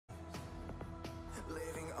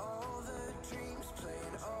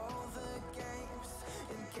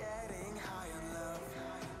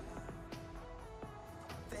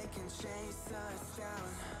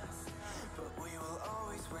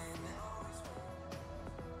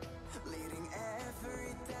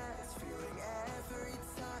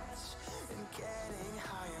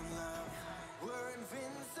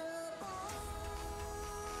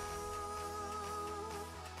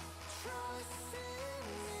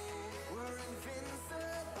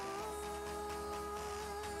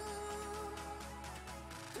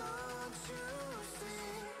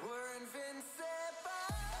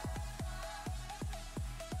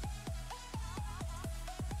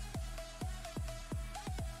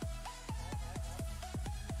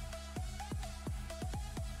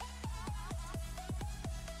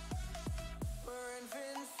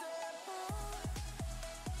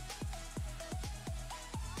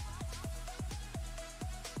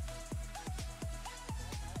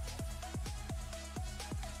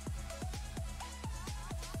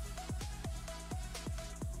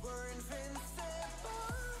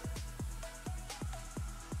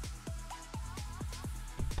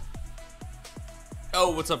Yo,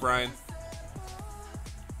 what's up, Ryan?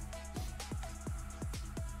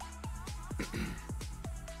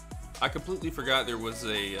 I completely forgot there was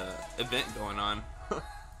a event going on.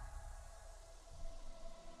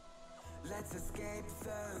 Let's escape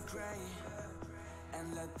the gray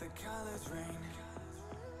and let the colors rain.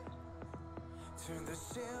 Turn the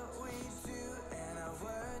shit we do and our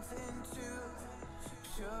words into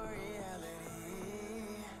pure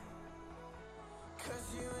reality.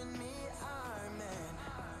 'Cause you and me are meant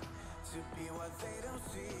to be what they don't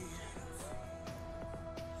see.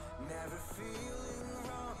 Never feeling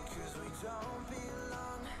wrong 'cause we don't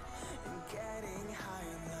belong. And getting high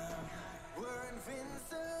in love, we're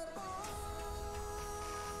invincible.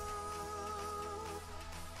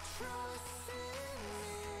 Trust in me,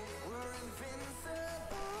 we're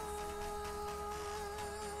invincible.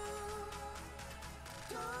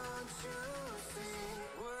 Don't you see,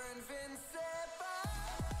 we're invincible.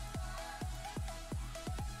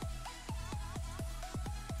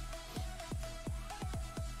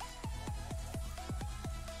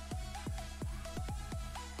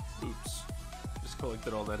 Oops. Just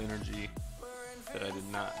collected all that energy that I did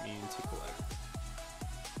not mean to collect.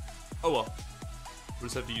 Oh well. We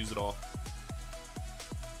just have to use it all.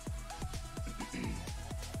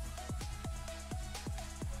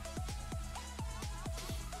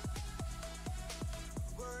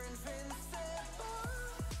 We're invincible.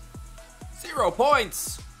 0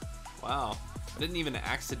 points! Wow. I didn't even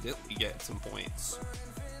accidentally get some points.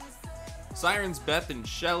 Sirens, Beth, and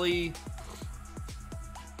Shelly.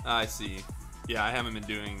 I see. Yeah, I haven't been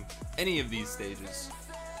doing any of these stages.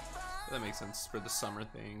 That makes sense for the summer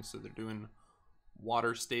thing. So they're doing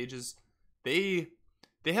water stages. They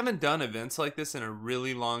haven't done events like this in a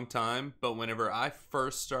really long time, but whenever I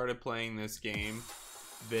first started playing this game,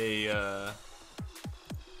 they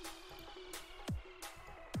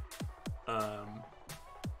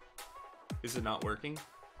is it not working?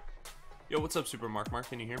 Yo, what's up, Super Mark?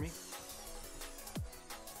 Can you hear me?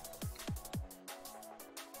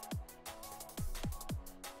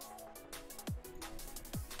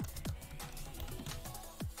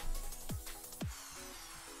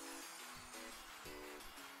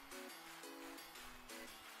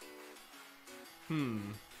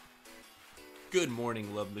 Good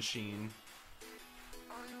morning, Love Machine.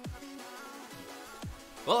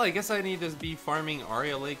 Well, I guess I need to be farming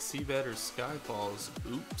Aria Lake, Seabed, or Skyfalls.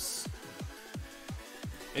 Oops.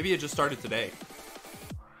 Maybe it just started today.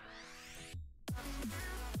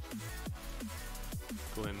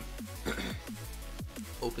 Go and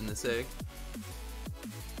open this egg.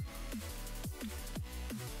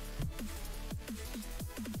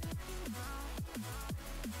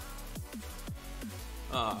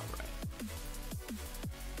 Alright.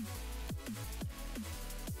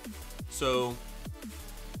 So,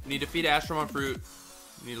 we need to feed Astromon fruit,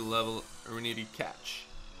 we need to level, or we need to catch.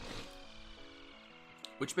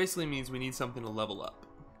 Which basically means we need something to level up.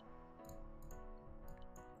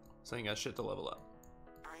 So I ain't got shit to level up.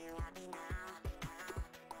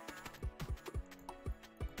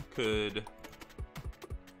 Could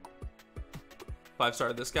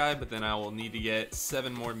 5-star this guy, but then I will need to get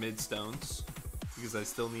 7 more midstones. Because I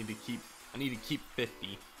still need to keep, I need to keep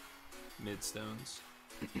 50 midstones.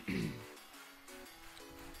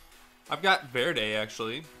 I've got Verde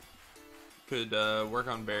actually. Could work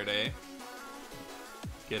on Verde.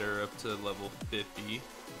 Get her up to level 50.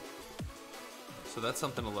 So that's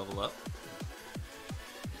something to level up.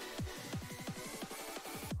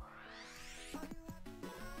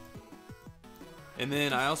 And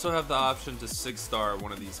then I also have the option to 6-star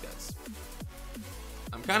one of these guys.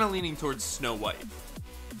 I'm kind of leaning towards Snow White.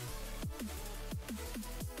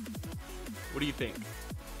 What do you think?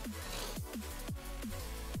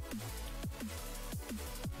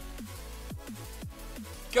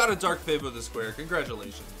 Got a Dark Fib with a square.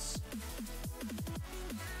 Congratulations.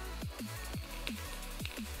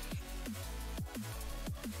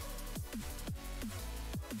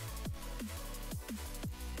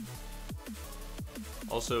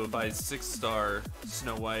 Also, if I 6-star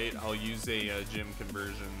Snow White, I'll use a gym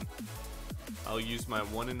conversion. I'll use my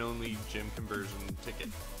one and only gym conversion ticket.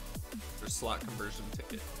 Or slot conversion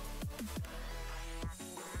ticket.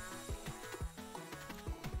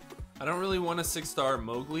 I don't really want a 6-star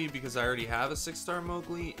Mowgli because I already have a 6-star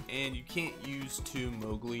Mowgli, and you can't use 2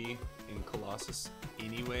 Mowgli in Colossus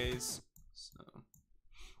anyways. So.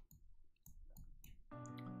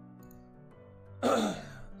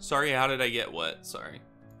 Sorry, how did I get what? Sorry.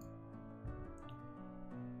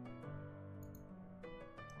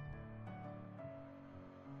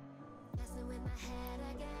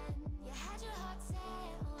 You had your heart set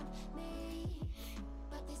on me,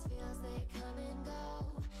 but these feels they come and go.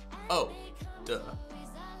 Oh, duh.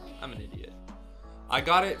 I'm an idiot. I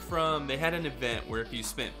got it from, they had an event where if you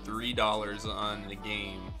spent $3 on the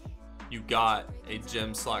game, you got a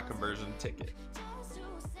gem slot conversion ticket.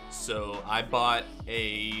 So I bought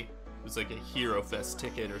it was like a Hero Fest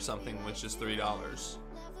ticket or something, which is $3.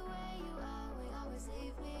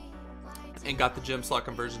 And got the gem slot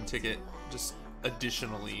conversion ticket just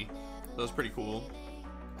additionally. That was pretty cool.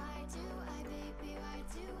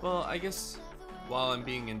 Well, I guess while I'm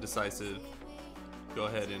being indecisive, go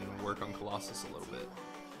ahead and work on Colossus a little bit.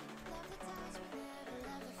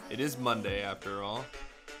 It is Monday after all.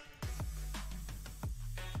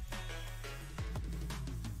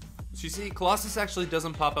 So you see, Colossus actually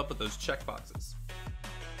doesn't pop up with those checkboxes.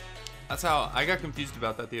 That's how I got confused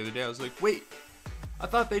about that the other day. I was like, wait, I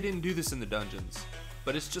thought they didn't do this in the dungeons,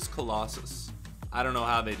 but it's just Colossus. I don't know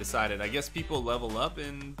how they decided. I guess people level up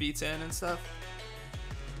in B10 and stuff.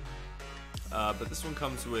 But this one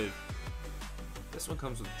comes with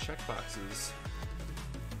checkboxes.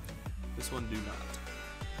 This one do not.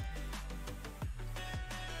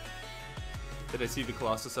 Did I see the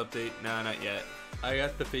Colossus update? Nah, not yet. I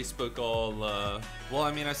got the Facebook all, well,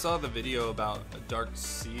 I mean, I saw the video about a Dark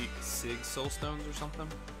Sig Soulstones or something.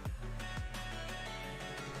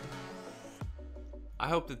 I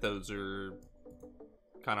hope that those are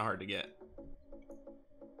kind of hard to get.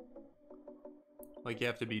 Like, you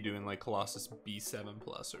have to be doing, like, Colossus B7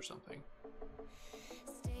 Plus or something.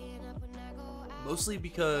 Mostly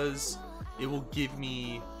because it will give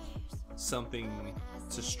me something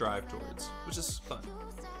to strive towards, which is fun.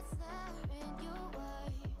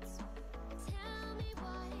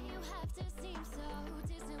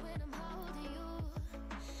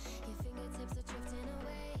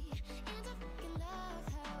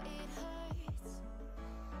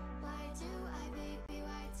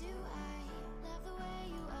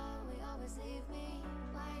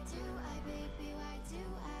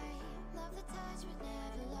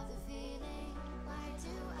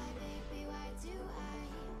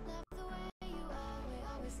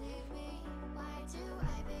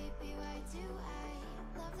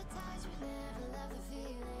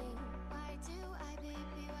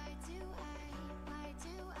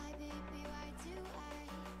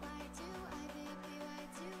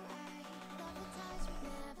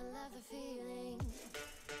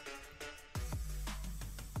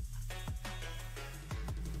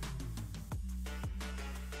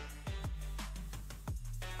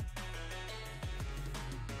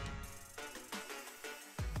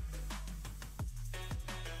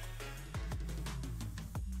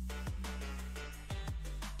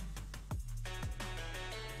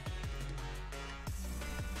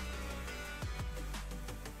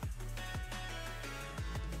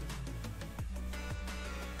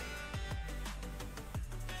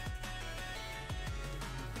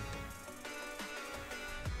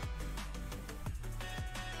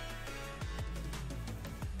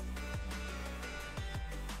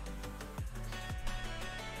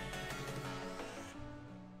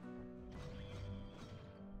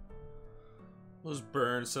 Let's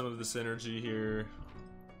burn some of this energy here.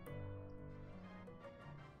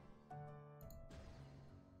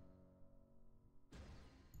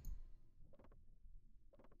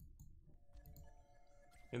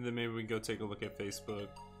 And then maybe we can go take a look at Facebook.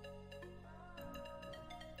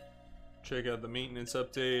 Check out the maintenance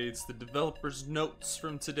updates, the developer's notes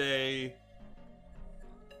from today.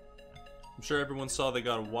 I'm sure everyone saw they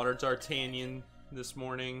got a Water D'Artagnan this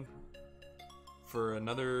morning. For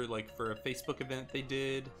another, like, for a Facebook event they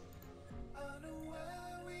did.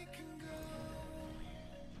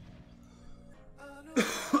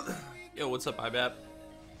 Yo, what's up, IBAP?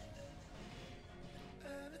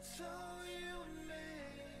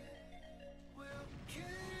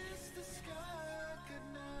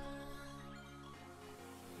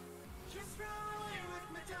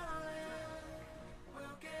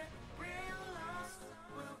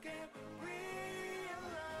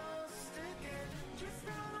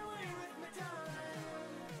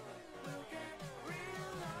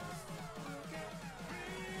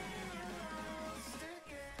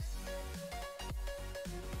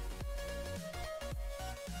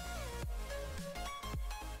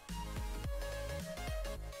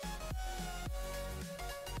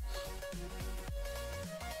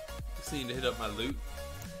 Need to hit up my loot.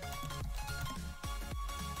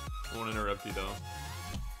 I won't interrupt you though.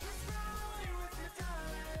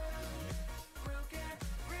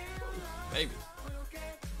 Baby.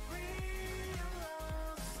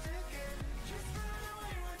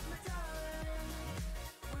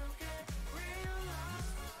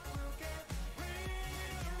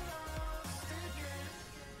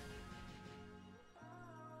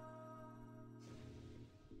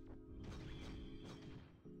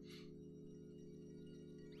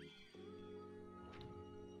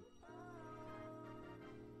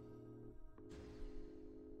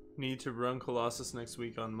 Need to run Colossus next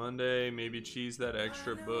week on Monday. Maybe cheese that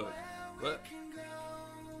extra book. What?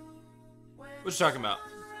 What you talking about?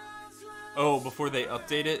 Oh, before they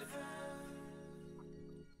update it?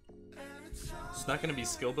 It's not gonna be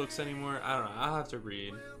skill books anymore? I don't know. I'll have to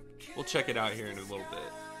read. We'll check it out here in a little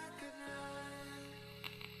bit.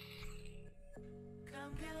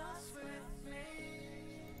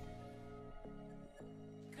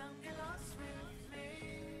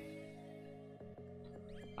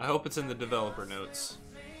 I hope it's in the developer notes,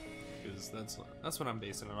 because that's what I'm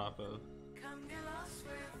basing it off of.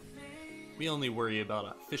 We only worry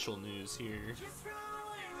about official news here.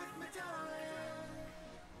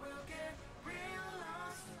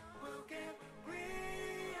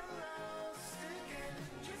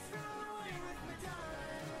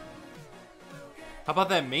 How about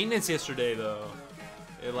that maintenance yesterday, though?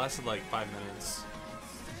 It lasted like 5 minutes.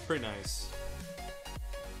 Pretty nice.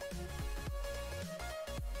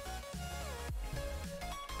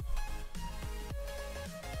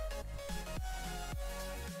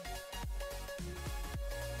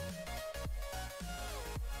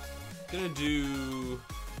 Gonna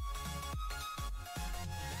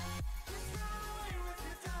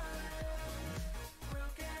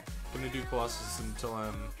do Colossus until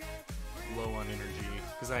I'm low on energy,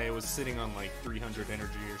 because I was sitting on like 300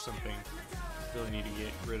 energy or something. Really need to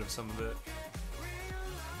get rid of some of it.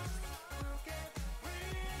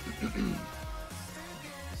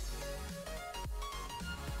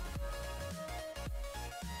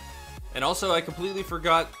 And also, I completely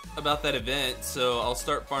forgot about that event, so I'll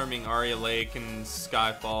start farming Aria Lake and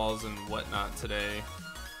Sky Falls and whatnot today.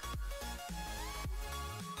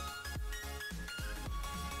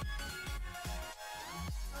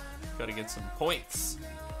 Gotta get some points.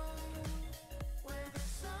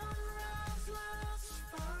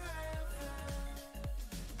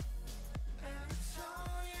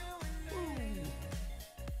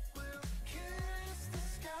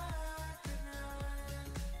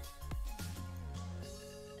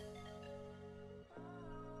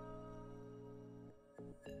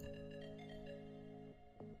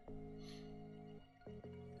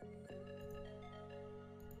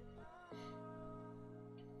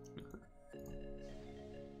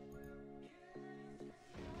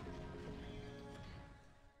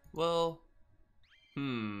 Well,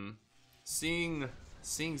 seeing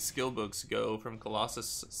skill books go from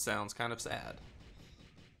Colossus sounds kind of sad.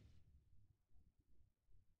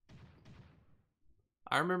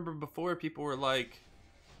 I remember before people were like,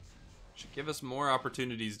 should give us more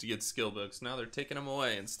opportunities to get skill books. Now they're taking them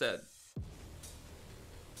away instead.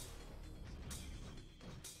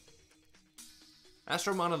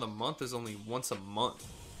 Astromon of the Month is only once a month.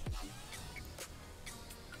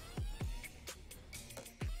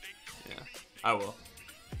 I will.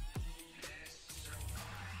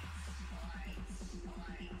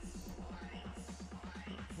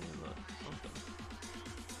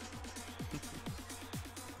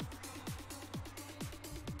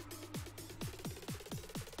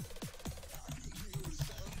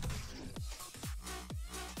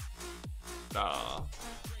 Nah.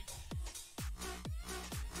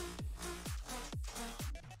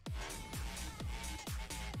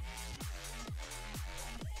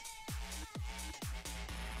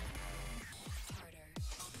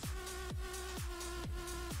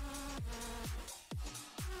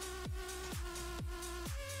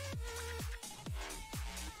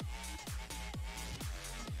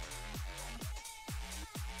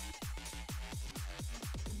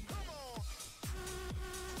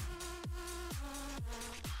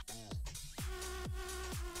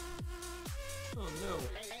 Oh no.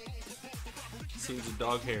 Seems the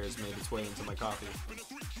dog hair has made its way into my coffee.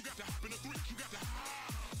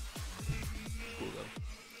 Cool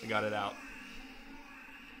though. I got it out.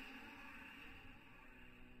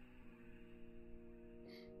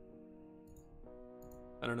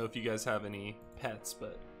 I don't know if you guys have any pets,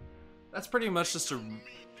 but that's pretty much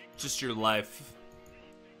just your life.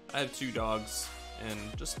 I have 2 dogs, and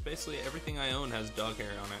just basically everything I own has dog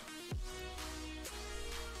hair on it.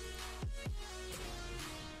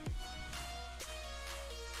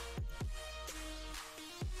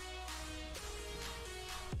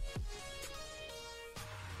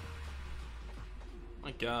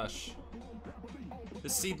 My gosh.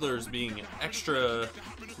 This Seedler is being extra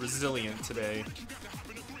resilient today.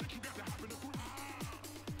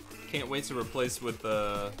 Can't wait to replace with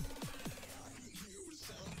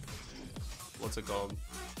what's it called?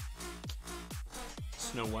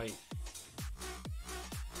 Snow White.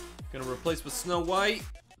 Gonna replace with Snow White.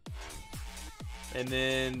 And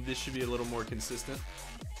then this should be a little more consistent.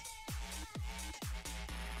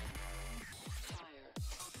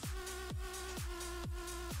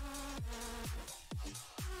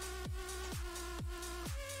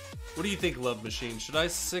 What do you think, Love Machine? Should I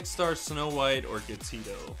 6-star Snow White or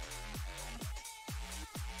Gatito?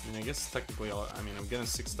 I mean, I guess technically, I mean, I'm gonna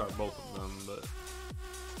 6-star both of them, but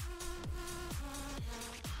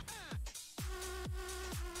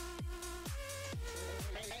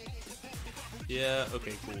yeah,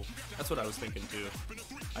 okay, cool. That's what I was thinking too.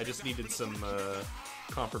 I just needed some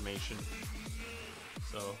confirmation,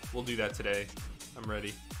 so we'll do that today. I'm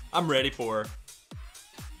ready. I'm ready for.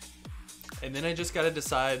 And then I just gotta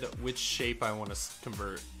decide which shape I want to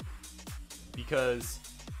convert, because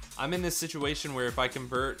I'm in this situation where if I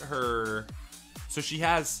convert her, so she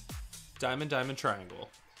has diamond, diamond, triangle.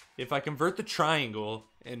 If I convert the triangle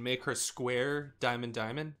and make her square, diamond,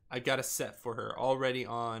 diamond, I got a set for her already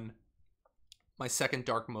on my second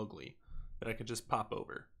Dark Mowgli that I could just pop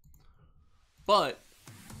over. But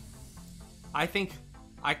I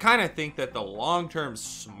kind of think that the long-term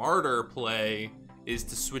smarter play is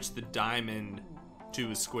to switch the diamond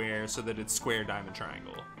to a square so that it's square, diamond,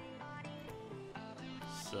 triangle.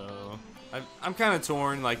 So I'm kind of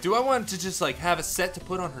torn. Like, do I want to just like have a set to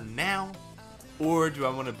put on her now, or do I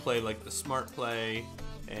want to play like the smart play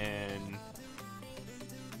and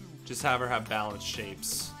just have her have balanced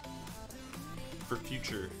shapes for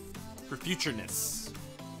futureness?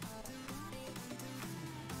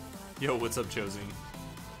 Yo, what's up, Chosing?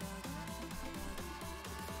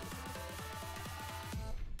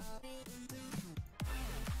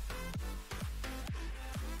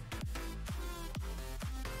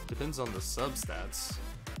 Depends on the sub stats.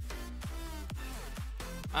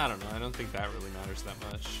 I don't know. I don't think that really matters that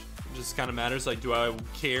much. It just kind of matters, like, do I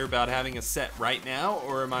care about having a set right now,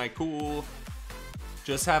 or am I cool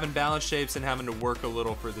just having balanced shapes and having to work a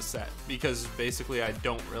little for the set? Because basically I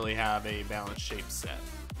don't really have a balanced shape set.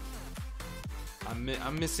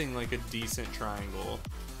 I'm missing like a decent triangle.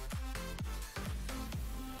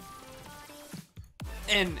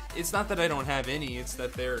 And it's not that I don't have any, it's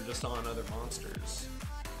that they're just on other monsters.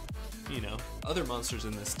 You know, other monsters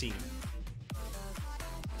in this team.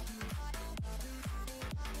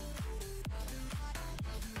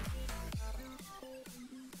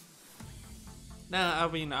 Nah,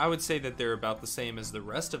 I mean, I would say that they're about the same as the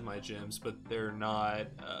rest of my gyms, but they're not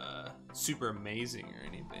super amazing or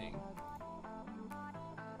anything.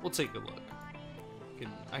 We'll take a look.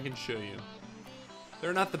 I can show you.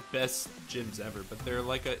 They're not the best gyms ever, but they're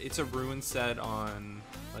like it's a ruin set on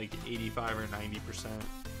like 85 or 90%,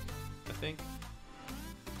 I think.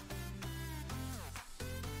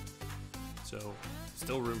 So,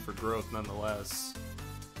 still room for growth nonetheless.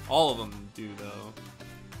 All of them do though.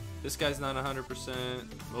 This guy's not 100%.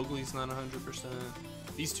 Mowgli's not 100%.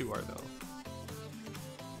 These two are though.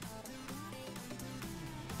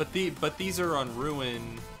 But these are on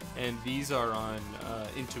Ruin, and these are on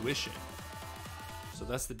Intuition. So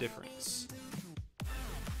that's the difference.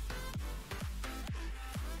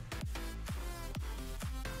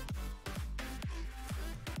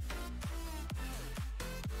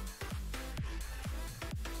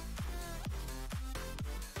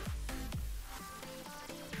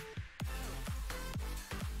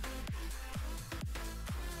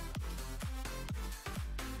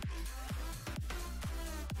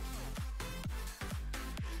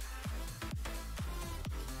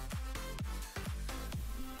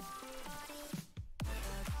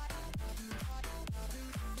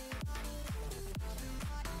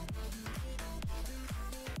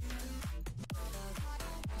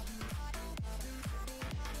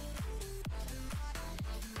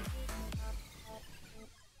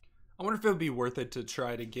 I wonder if it would be worth it to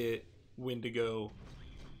try to get Wendigo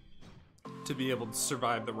to be able to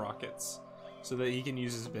survive the rockets so that he can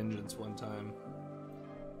use his vengeance one time.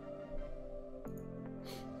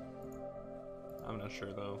 I'm not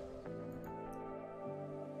sure though.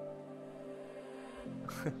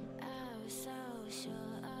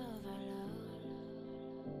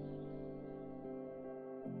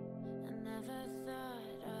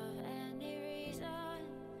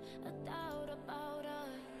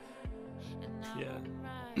 Yeah.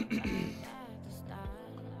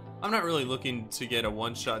 I'm not really looking to get a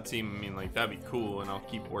one-shot team. I mean, like, that'd be cool, and I'll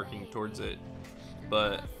keep working towards it.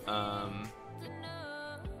 But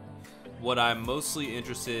what I'm mostly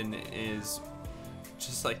interested in is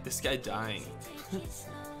just like this guy dying.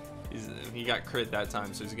 He got crit that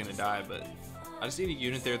time, so he's gonna die. But I just need a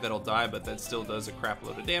unit there that'll die, but that still does a crap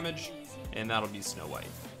load of damage, and that'll be Snow White.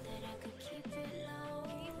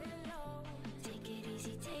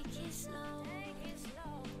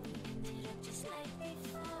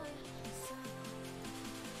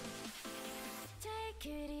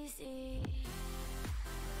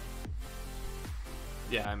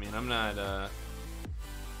 Yeah, I mean, I'm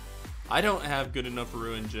I don't have good enough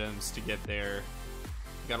ruin gems to get there.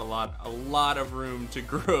 Got a lot of room to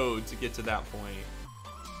grow to get to that point.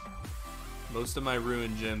 Most of my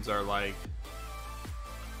ruin gems are like,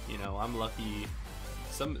 you know, I'm lucky.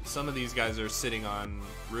 Some of these guys are sitting on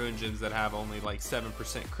ruin gems that have only like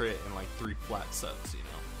 7% crit and like 3 flat subs, you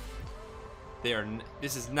know.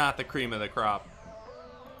 This is not the cream of the crop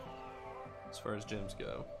as far as gems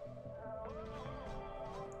go.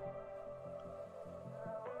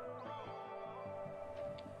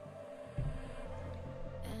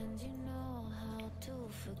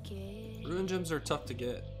 Ruin gems are tough to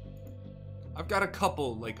get. I've got a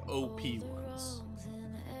couple like OP ones.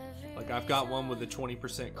 Like I've got one with a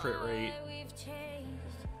 20% crit rate.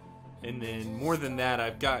 And then more than that,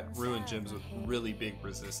 I've got ruin gems with really big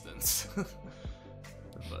resistance.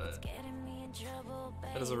 But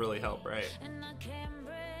that doesn't really help, right?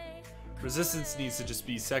 Resistance needs to just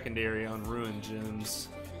be secondary on ruin gems.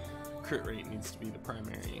 Crit rate needs to be the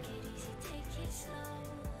primary.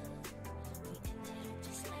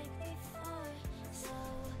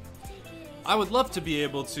 I would love to be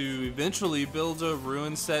able to eventually build a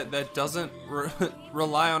ruin set that doesn't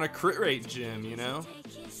rely on a crit rate gem, you know?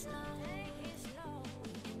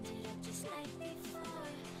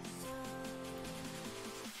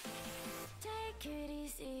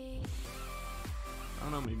 I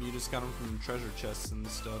don't know, maybe you just got them from treasure chests and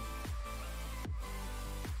stuff.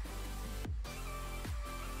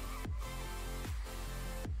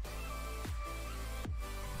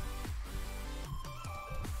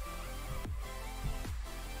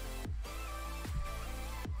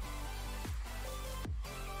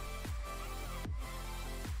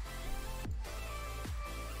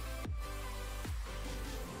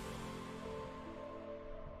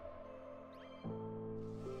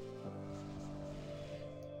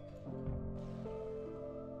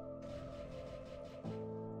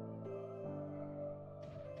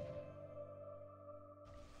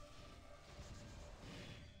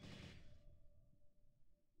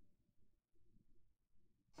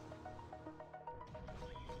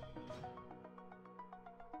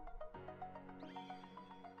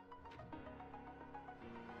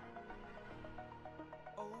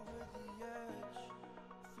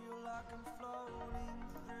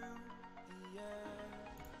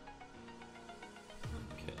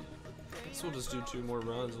 We'll just do 2 more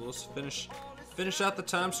runs. We'll just finish out the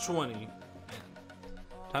times 20.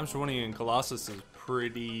 Times 20 in Colossus is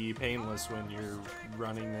pretty painless when you're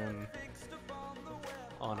running them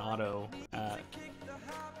on auto at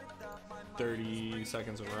 30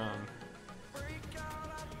 seconds a run.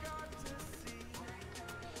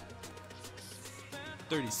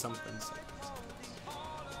 30 something seconds.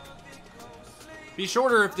 Be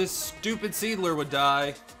shorter if this stupid seedler would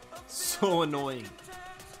die. So annoying.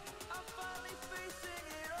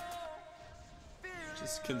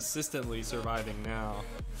 Just consistently surviving now.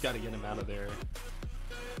 Gotta get him out of there.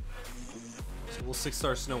 So we'll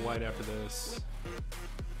 6-star Snow White after this.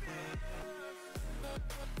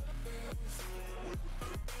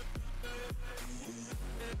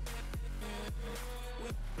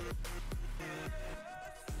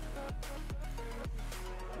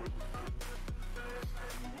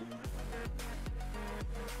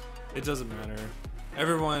 It doesn't matter.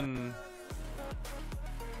 Everyone...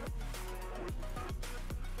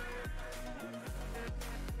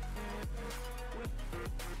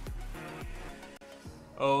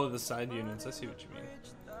 Oh, the side units. I see what you mean.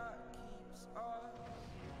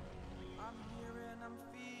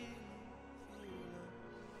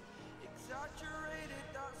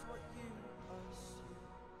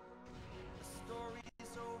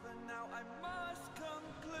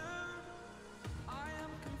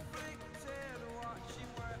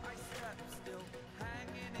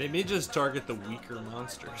 They may just target the weaker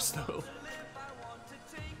monsters, though.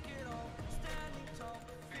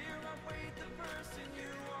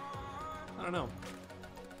 I don't know.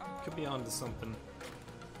 Could be onto something.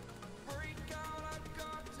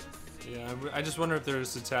 Yeah, I just wonder if they're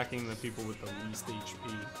just attacking the people with the least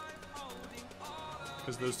HP.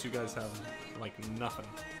 Because those 2 guys have, like, nothing.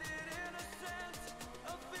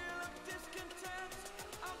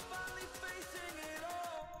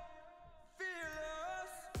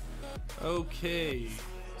 Okay,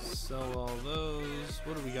 sell all those.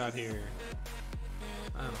 What do we got here?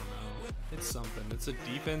 I don't know. It's something. It's a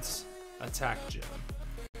defense attack gem.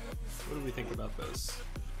 What do we think about this?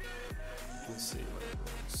 We'll see what it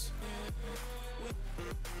rolls.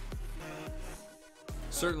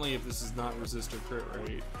 Certainly, if this is not resist or crit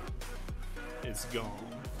rate, it's gone.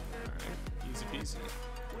 Alright, easy peasy.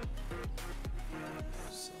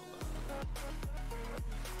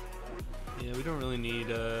 Yeah, we don't really need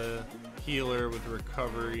a healer with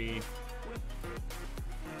recovery.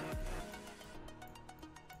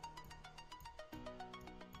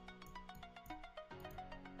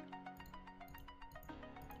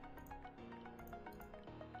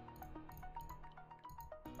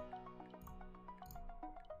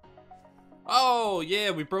 Oh,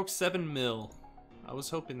 yeah, we broke 7 mil. I was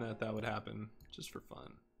hoping that that would happen, just for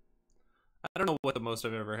fun. I don't know what the most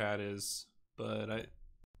I've ever had is, but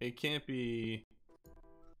it can't be...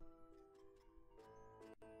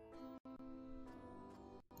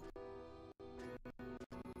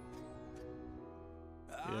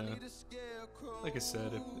 Yeah. Like I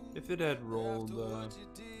said, if it had rolled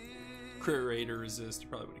crit rate or resist, I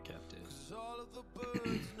probably would have kept it.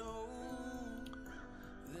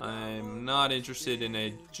 I'm not interested in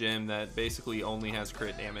a gem that basically only has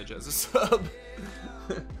crit damage as a sub.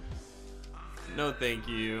 No thank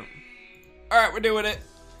you. Alright, we're doing it.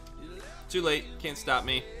 Too late, can't stop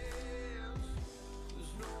me.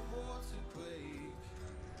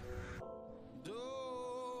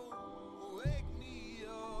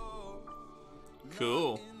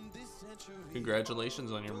 Cool.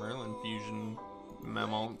 Congratulations on your Merlin fusion,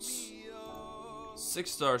 Mamonts.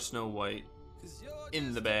 6-star Snow White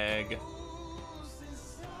in the bag.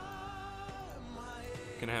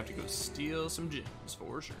 Gonna have to go steal some gems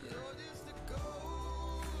for sure.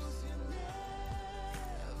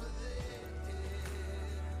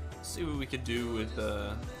 See what we could do with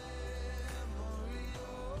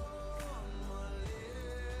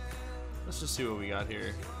let's just see what we got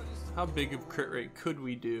here. How big of crit rate could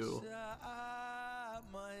we do?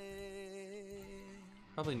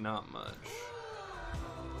 Probably not much.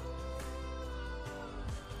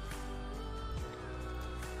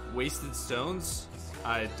 Wasted stones?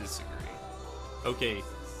 I disagree. Okay,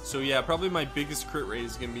 so yeah, probably my biggest crit rate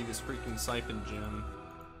is gonna be this freaking siphon gem.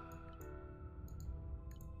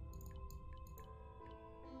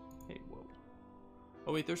 Hey, whoa.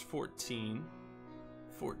 Oh wait, there's 14.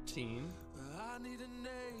 14. I need an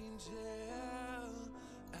angel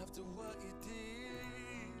after what you did,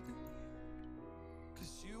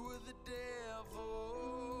 'cause you were the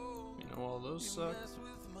devil. You know, all those suck. Mess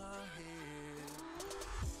with my head.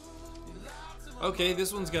 Okay,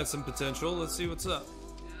 this one's got some potential. Let's see what's up.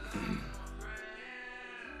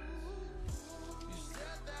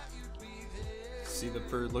 See, the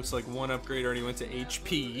bird looks like one upgrade already went to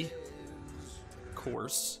HP. Of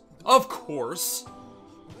course. Of course.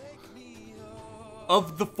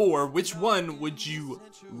 Of the 4, which one would you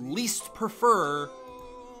least prefer?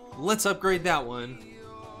 Let's upgrade that one.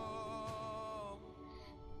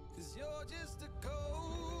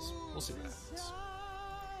 We'll see what happens.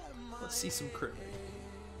 Let's see some crit rate.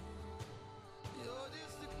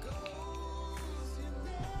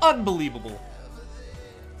 Unbelievable.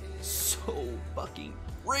 So fucking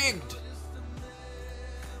rigged.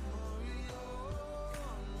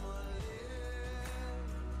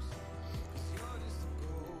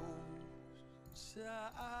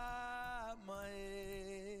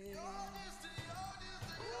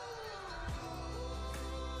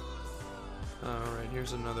 Alright,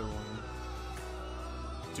 here's another one.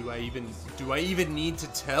 Do I even need to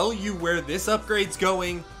tell you where this upgrade's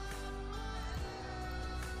going?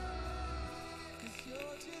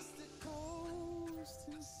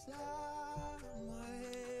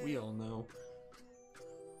 We all know.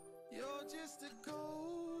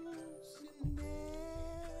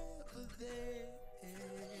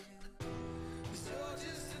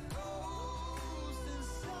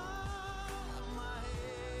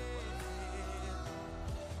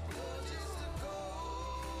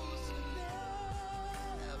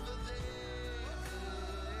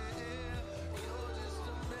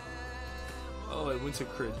 Oh, it went to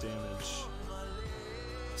crit damage.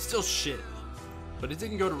 Still shit. But it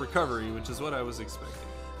didn't go to recovery, which is what I was expecting.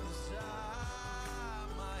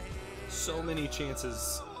 So many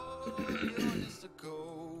chances.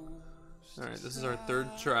 Alright, this is our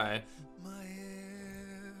 3rd try.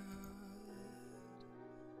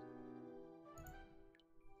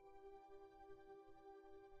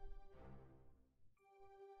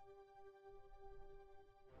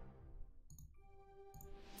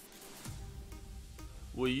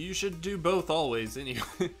 Well, you should do both always, anyway.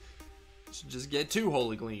 You should just get 2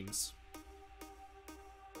 Holy Gleams.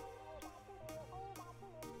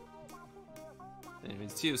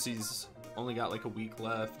 Anyways, TOC's only got like a week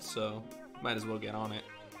left, so might as well get on it.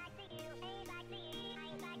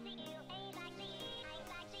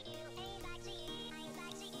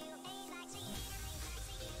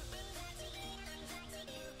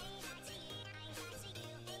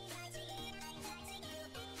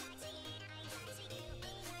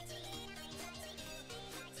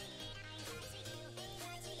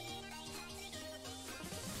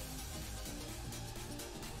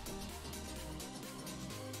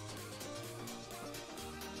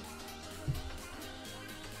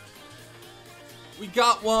 We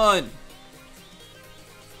got one!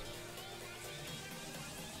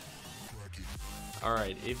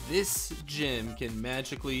 Alright, if this gym can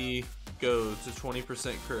magically go to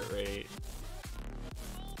 20% crit rate,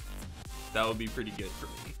 that would be pretty good for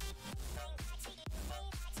me.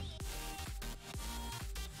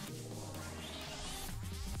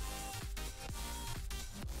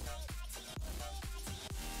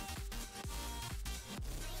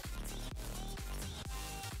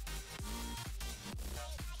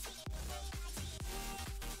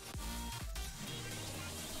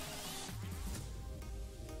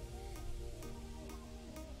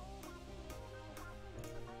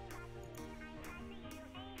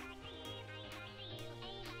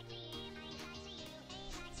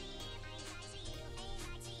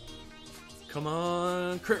 Come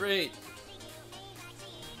on, crit rate.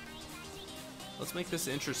 Let's make this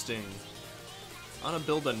interesting. I want to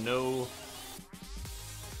build a no.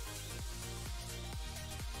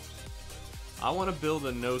 I want to build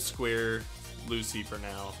a no square Lucy for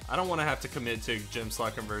now. I don't want to have to commit to gym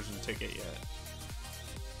slot conversion ticket yet.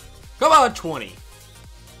 Come on, 20.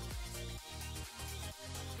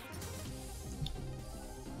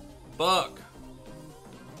 Fuck.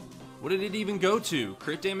 What did it even go to?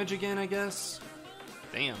 Crit damage again, I guess?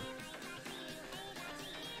 Damn.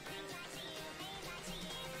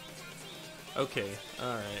 Okay,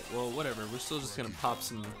 alright. Well, whatever. We're still just gonna pop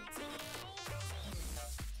some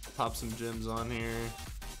gems on here.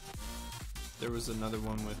 There was another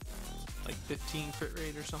one with like 15 crit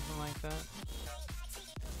rate or something like that.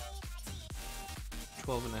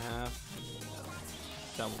 12 and a half. No,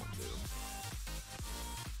 that won't do.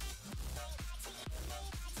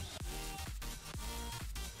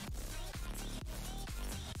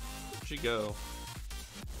 Where'd she go?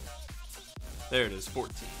 There it is,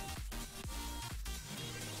 14.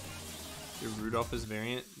 Is Rudolph's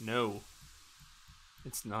variant? No.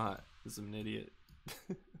 It's not. I'm an idiot.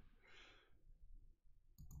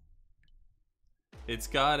 It's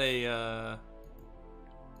got a oh,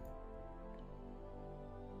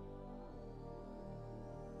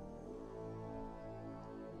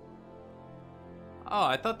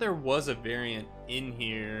 I thought there was a variant in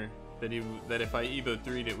here that if I Evo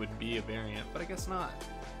 3'd it would be a variant, but I guess not.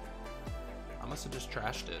 I must have just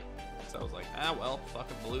trashed it. So I was like, ah well,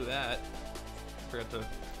 fucking blew that.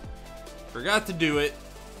 Forgot to do it.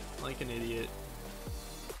 Like an idiot.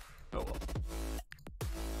 Oh well.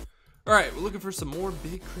 Alright, we're looking for some more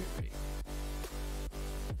big crit rate.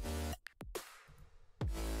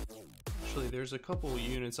 Actually, there's a couple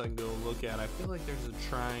units I can go look at. I feel like there's a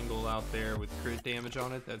triangle out there with crit damage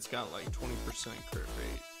on it that's got like 20% crit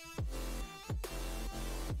rate.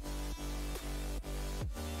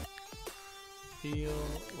 Feel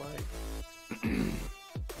like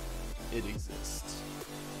it exists.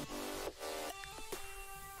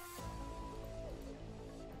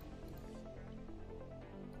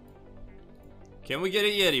 Can we get a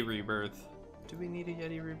Yeti rebirth? Do we need a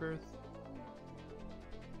Yeti rebirth?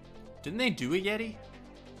 Didn't they do a Yeti?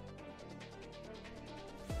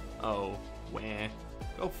 Oh, wah.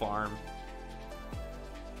 Go farm.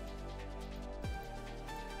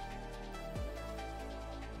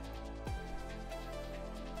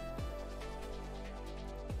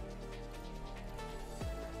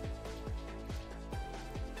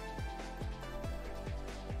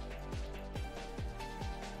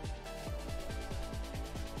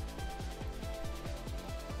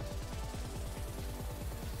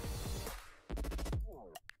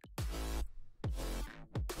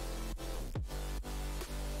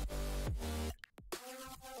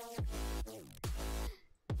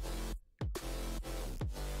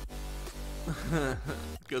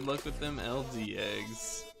 Good luck with them LD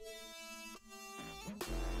eggs.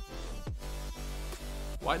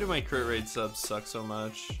 Why do my crit rate subs suck so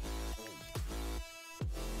much?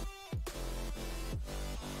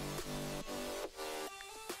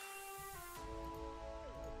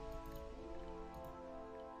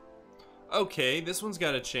 Okay, this one's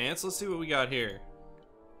got a chance. Let's see what we got here.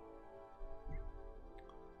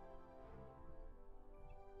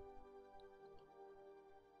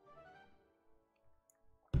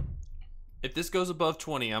 If this goes above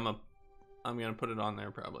 20, I'm gonna put it on there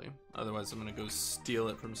probably. Otherwise, I'm gonna go steal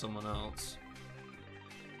it from someone else.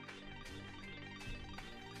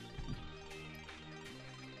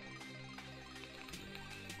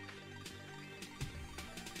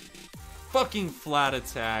 Fucking flat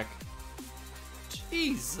attack.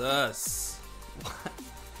 Jesus. Why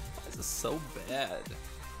is this so bad?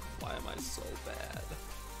 Why am I so bad?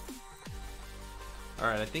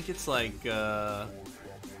 Alright, I think it's like,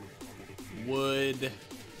 wood.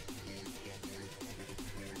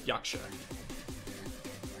 Yaksha.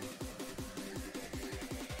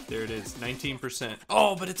 There it is, 19%.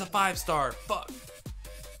 Oh, but it's a 5-star. Fuck.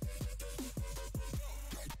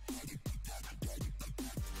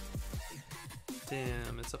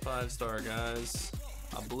 Damn, it's a 5-star, guys.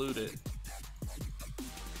 I blued it.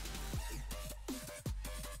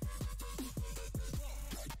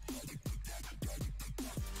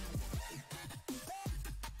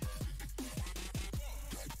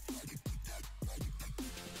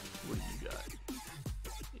 What do you got?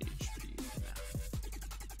 HP.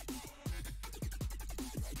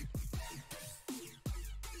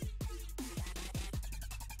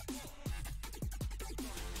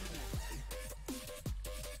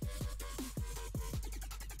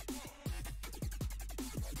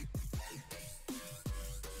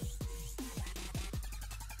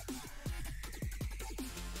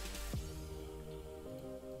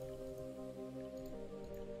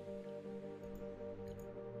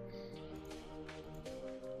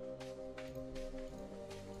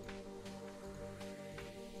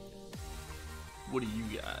 What do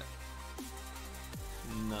you got?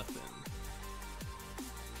 Nothing.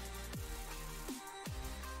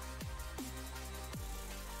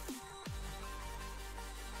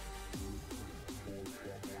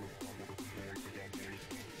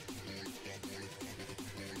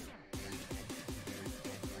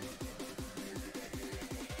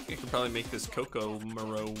 I could probably make this Coco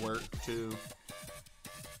Moreau work too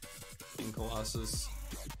in Colossus.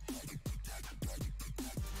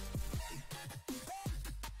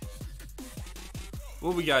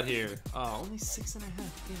 What we got here? Oh, only 6.5.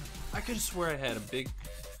 Yeah. I could have swore I had a big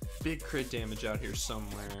crit damage out here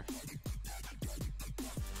somewhere.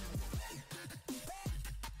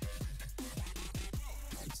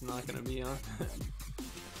 It's not gonna be on.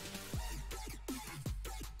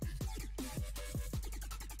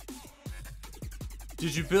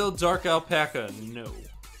 Did you build Dark Alpaca? No.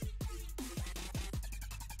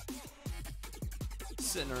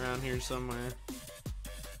 Sitting around here somewhere.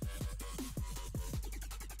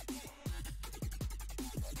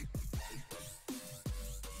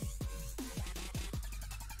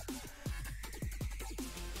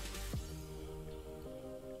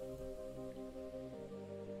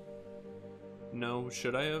 No,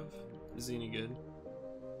 should I have? Is he any good?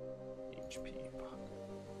 HP.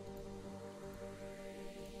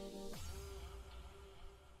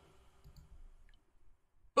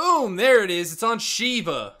 Boom! There it is. It's on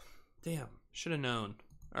Shiva. Damn. Should have known.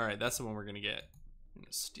 Alright, that's the one we're gonna get. I'm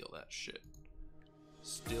gonna steal that shit.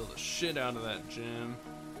 Steal the shit out of that gem.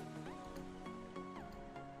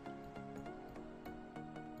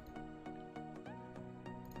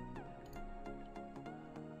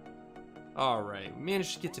 Alright, we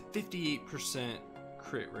managed to get to 58%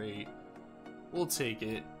 crit rate. We'll take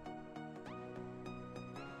it.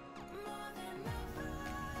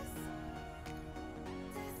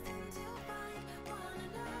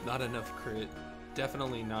 Not enough crit.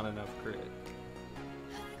 Definitely not enough crit.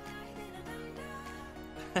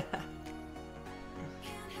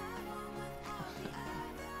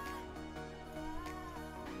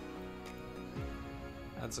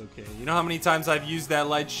 That's okay. You know how many times I've used that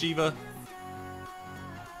light Shiva?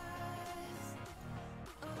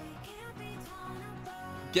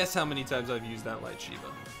 Guess how many times I've used that light Shiva.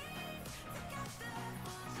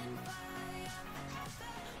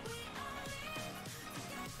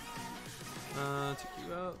 Took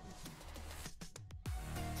you out.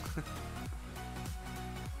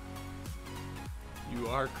 You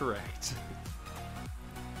are correct.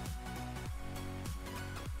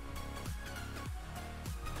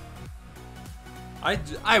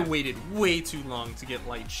 I waited way too long to get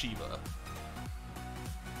light Shiva.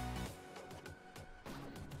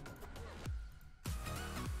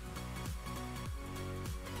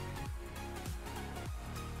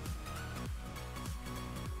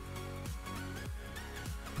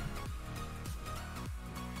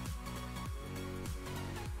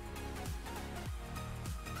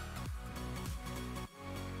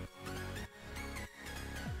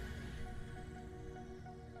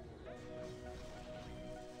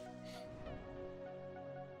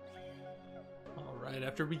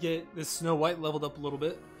 After we get this Snow White leveled up a little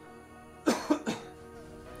bit,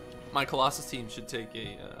 my Colossus team should take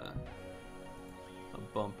a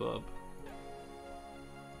bump up.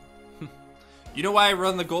 You know why I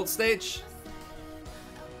run the gold stage?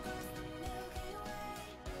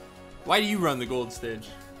 Why do you run the gold stage?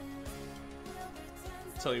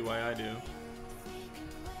 I'll tell you why I do.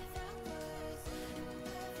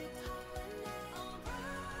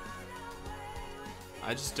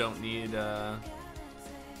 I just don't need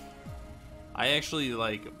I actually,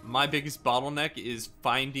 like, my biggest bottleneck is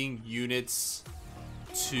finding units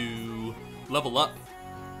to level up.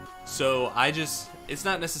 So it's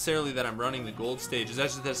not necessarily that I'm running the gold stages,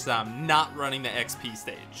 that's just that I'm not running the XP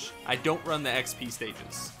stage. I don't run the XP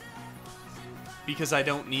stages because I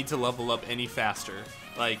don't need to level up any faster.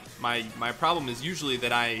 Like, my problem is usually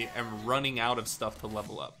that I am running out of stuff to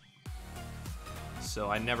level up. So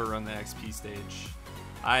I never run the XP stage.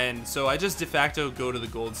 And so I just de facto go to the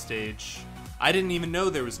gold stage. I didn't even know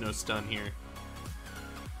there was no stun here.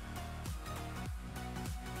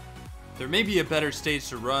 There may be a better stage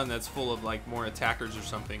to run that's full of like more attackers or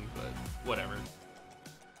something, but whatever.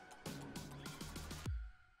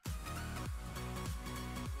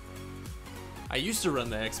 I used to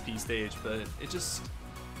run the XP stage, but it just,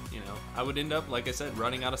 you know, I would end up, like I said,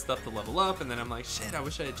 running out of stuff to level up, and then I'm like, shit, I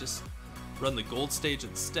wish I had just run the gold stage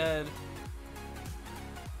instead.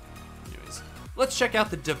 Anyways, let's check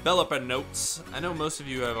out the developer notes. I know most of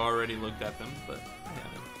you have already looked at them, but I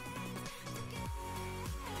haven't.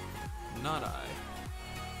 Not I.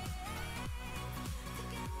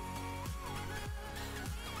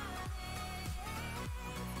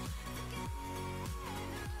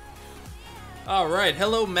 Alright,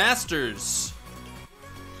 hello masters.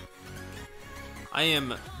 I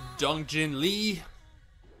am Dongjin Lee.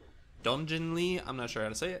 Dongjin Lee, I'm not sure how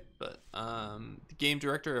to say it, but the game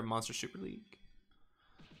director of Monster Super League.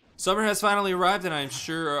 Summer has finally arrived, and I'm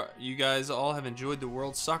sure you guys all have enjoyed the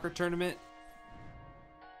World Soccer Tournament.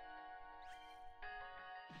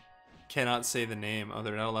 Cannot say the name. Oh,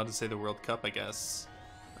 they're not allowed to say the World Cup, I guess.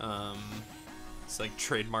 It's like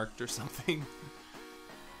trademarked or something.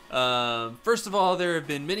 First of all, there have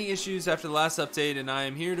been many issues after the last update, and I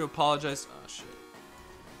am here to apologize. Oh, shit.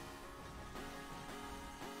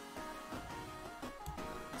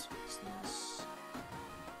 Let's fix this.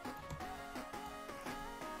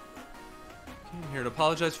 Okay, I'm here to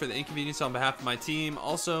apologize for the inconvenience on behalf of my team.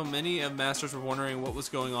 Also, many of Masters were wondering what was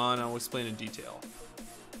going on. I'll explain in detail.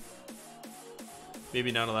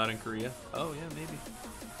 Maybe not allowed in Korea. Oh, yeah, maybe.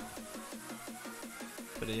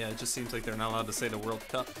 But yeah, it just seems like they're not allowed to say the World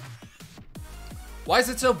Cup. Why is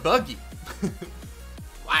it so buggy?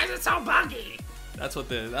 Why is it so buggy? That's what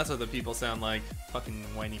the people sound like. Fucking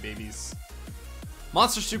whiny babies.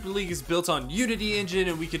 Monster Super League is built on Unity engine,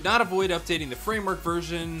 and we could not avoid updating the framework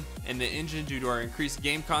version and the engine due to our increased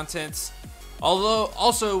game contents. Although,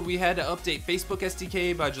 also, we had to update Facebook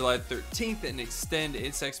SDK by July 13th and extend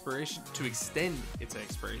its expiration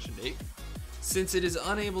date, since it is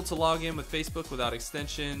unable to log in with Facebook without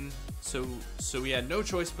extension. So we had no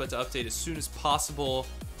choice but to update as soon as possible,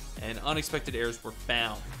 and unexpected errors were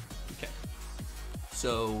found. Okay.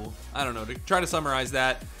 So, I don't know, to try to summarize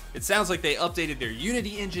that, it sounds like they updated their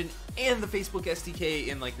Unity engine and the Facebook SDK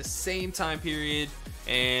in like the same time period,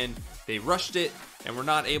 and they rushed it and were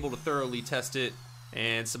not able to thoroughly test it,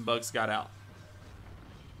 and some bugs got out.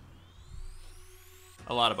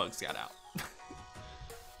 A lot of bugs got out.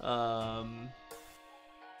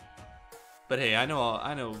 But hey, I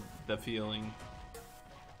know the feeling.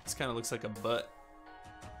 This kind of looks like a butt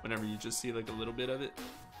whenever you just see like a little bit of it.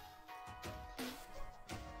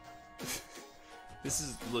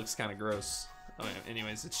 Looks kind of gross. Oh, yeah,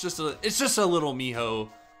 anyways, it's just a little Miho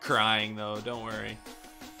crying though. Don't worry.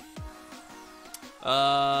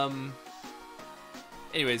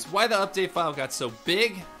 Anyways, why the update file got so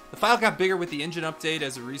big? The file got bigger with the engine update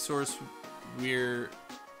as a resource.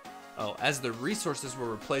 As the resources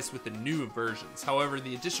were replaced with the new versions. However,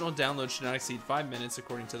 the additional download should not exceed 5 minutes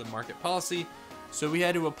according to the market policy, so we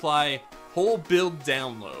had to apply whole build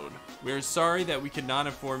download. We are sorry that we could not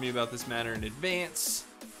inform you about this matter in advance.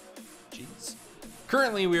 Jeez.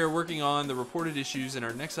 Currently, we are working on the reported issues, and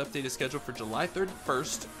our next update is scheduled for July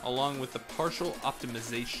 31st, along with the partial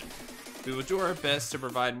optimization. We will do our best to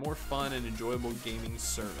provide more fun and enjoyable gaming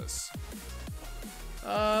service.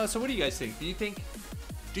 So what do you guys think?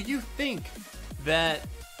 Do you think that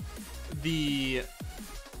the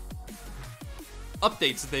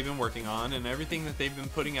updates that they've been working on and everything that they've been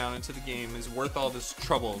putting out into the game is worth all this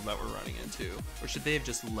trouble that we're running into? Or should they have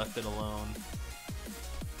just left it alone?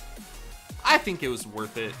 I think it was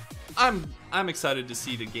worth it. I'm excited to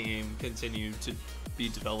see the game continue to be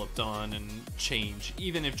developed on and change,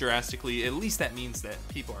 even if drastically. At least that means that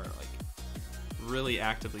people are like really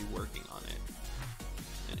actively working on it.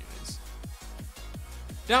 Anyways,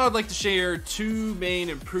 now I'd like to share 2 main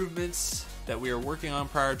improvements that we are working on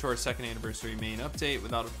prior to our 2nd anniversary main update.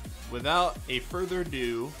 Without a further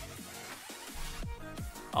ado,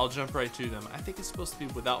 I'll jump right to them. I think it's supposed to be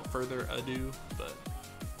without further ado, but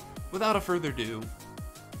without a further ado,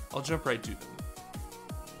 I'll jump right to them.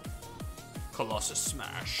 Colossus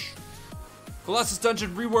Smash. Colossus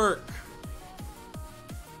Dungeon rework.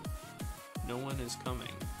 No one is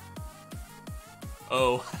coming.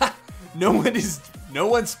 Oh, No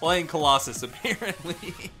one's playing Colossus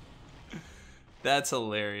apparently. That's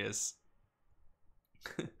hilarious.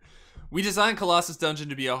 We designed Colossus Dungeon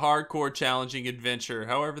to be a hardcore, challenging adventure.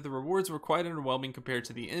 However, the rewards were quite underwhelming compared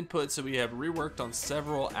to the input, so we have reworked on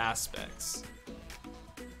several aspects.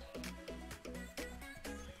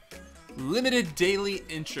 Limited daily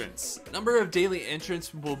entrance. Number of daily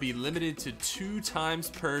entrants will be limited to 2 times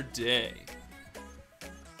per day.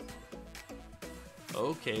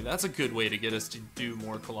 Okay, that's a good way to get us to do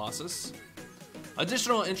more Colossus.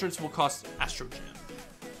 Additional entrants will cost Astro Gem.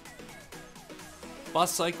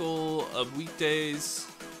 Boss cycle of weekdays.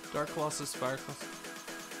 Dark Colossus, Fire Colossus.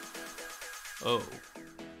 Oh.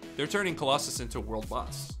 They're turning Colossus into world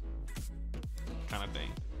boss. Kind of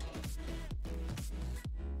thing.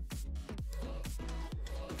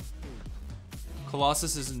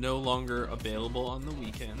 Colossus is no longer available on the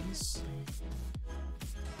weekends.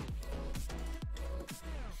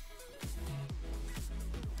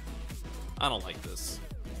 I don't like this.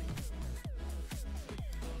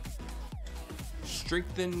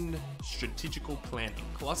 Strengthened strategical planning.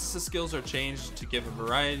 Colossus' skills are changed to give a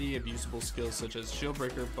variety of usable skills such as Shield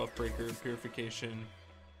Breaker, Buff Breaker, Purification,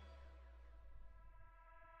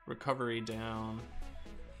 Recovery down.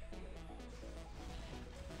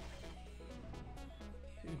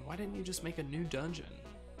 Dude, why didn't you just make a new dungeon?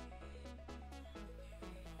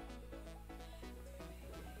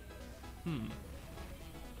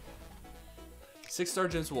 6-star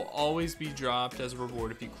gems will always be dropped as a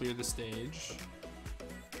reward if you clear the stage.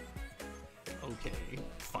 Okay,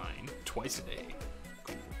 fine. Twice a day.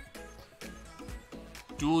 Cool.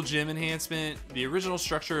 Dual gem enhancement. The original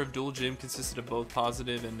structure of dual gem consisted of both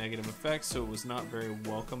positive and negative effects, so it was not very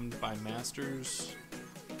welcomed by masters.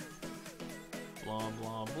 Blah,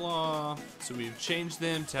 blah, blah. So we've changed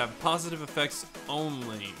them to have positive effects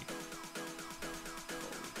only.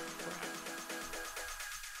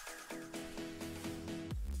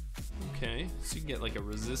 Okay, so you can get like a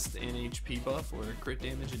resist and HP buff or a crit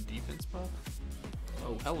damage and defense buff.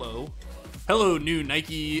 Oh, hello. Hello, new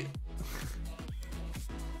Nike.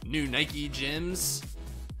 New Nike gems.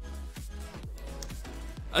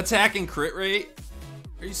 Attack and crit rate?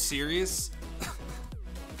 Are you serious?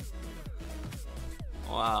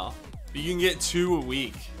 Wow. But you can get 2 a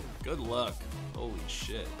week. Good luck. Holy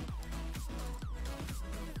shit.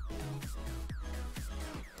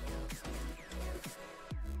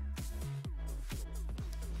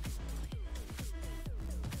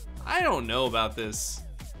 I don't know about this.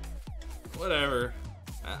 Whatever.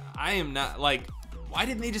 I am not like, why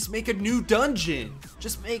didn't they just make a new dungeon?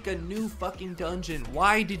 Just make a new fucking dungeon.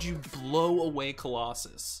 Why did you blow away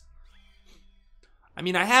Colossus? I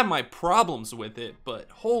mean, I have my problems with it, but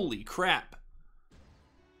holy crap.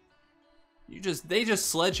 They just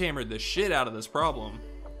sledgehammered the shit out of this problem.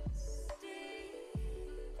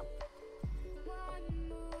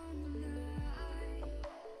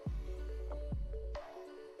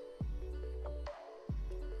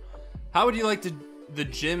 How would you like the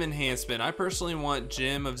gem enhancement? I personally want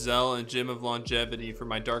Gem of Zell and Gem of Longevity for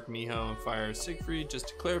my Dark Miho and Fire Siegfried. Just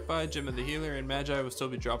to clarify, Gem of the Healer and Magi will still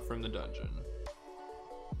be dropped from the dungeon.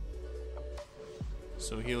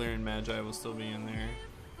 So Healer and Magi will still be in there.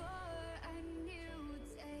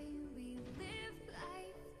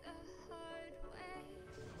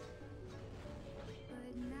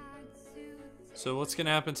 So what's gonna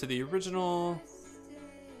happen to the original?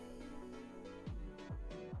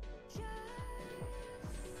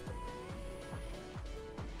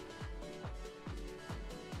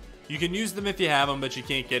 You can use them if you have them, but you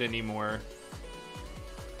can't get any more.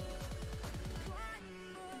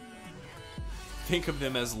 Think of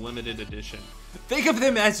them as limited edition. Think of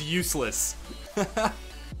them as useless.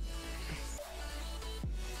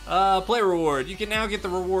 Play reward. You can now get the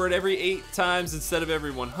reward every 8 times instead of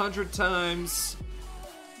every 100 times.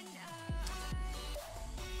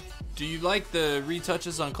 Do you like the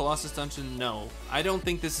retouches on Colossus Dungeon? No. I don't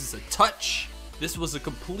think this is a touch. This was a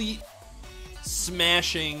complete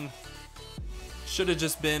smashing. Should have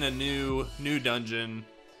just been a new dungeon.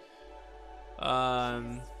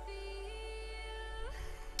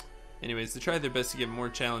 Anyways, they tried their best to give more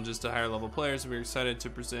challenges to higher level players. We're excited to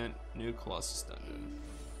present new Colossus Dungeon.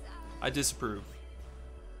 I disapprove.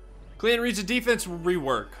 Clan region defense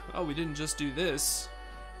rework. Oh, we didn't just do this.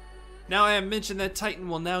 Now I have mentioned that Titan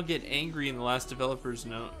will now get angry in the last developer's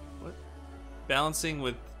note. What? Balancing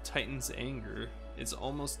with Titan's anger. It's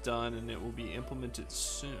almost done and it will be implemented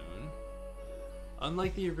soon.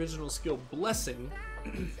 Unlike the original skill Blessing,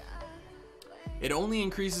 it only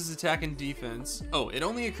increases attack and defense. Oh, it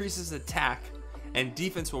only increases attack and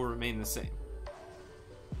defense will remain the same.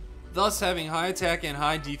 Thus, having high attack and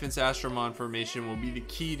high defense Astromon formation will be the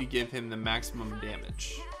key to give him the maximum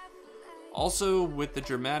damage. Also, with the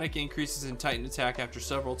dramatic increases in Titan attack after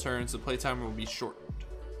several turns, the playtime will be shortened.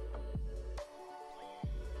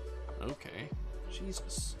 Okay.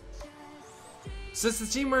 Jesus. Since the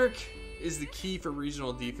teamwork is the key for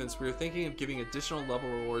regional defense, we are thinking of giving additional level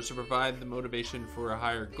rewards to provide the motivation for a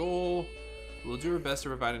higher goal. We'll do our best to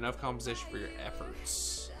provide enough compensation for your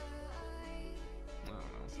efforts. I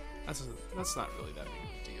don't know. That's not really that big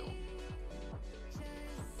of a deal.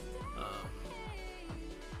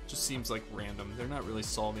 Just seems like random. They're not really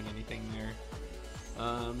solving anything there.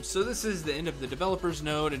 So this is the end of the developers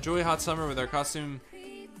note. Enjoy Hot Summer with our costume.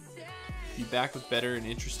 Be back with better and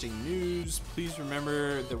interesting news. Please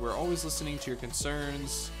remember that we're always listening to your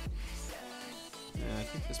concerns. I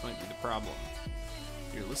think this might be the problem.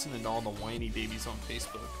 You're listening to all the whiny babies on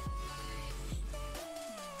Facebook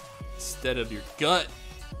instead of your gut.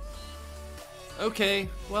 Okay,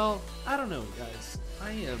 well, I don't know, guys.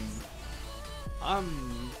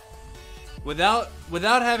 I'm without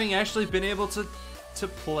having actually been able to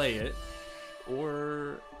play it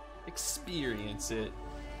or experience it,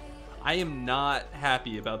 I am not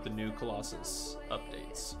happy about the new Colossus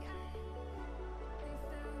updates.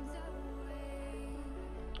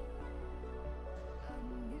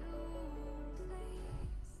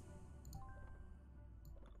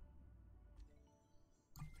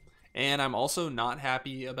 And I'm also not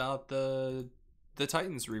happy about the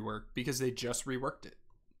Titans rework because they just reworked it.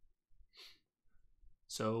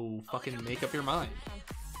 So fucking make up your mind.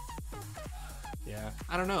 Yeah,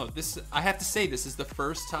 I don't know. I have to say, this is the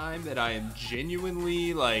first time that I am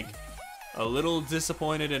genuinely like a little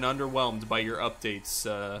disappointed and underwhelmed by your updates.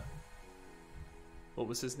 What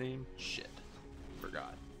was his name? Shit,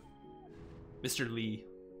 forgot. Mr. Lee.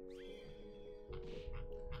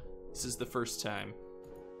 This is the first time.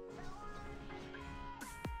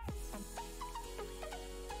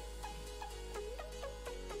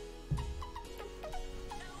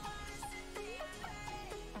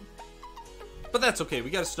 But that's okay, we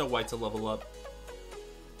got a Snow White to level up.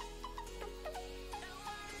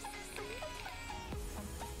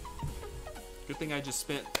 Good thing I just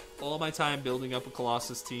spent all my time building up a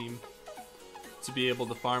Colossus team to be able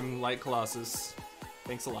to farm like Colossus.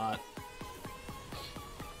 Thanks a lot.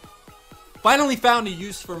 Finally found a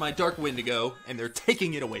use for my Dark Wendigo, and they're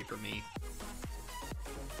taking it away from me.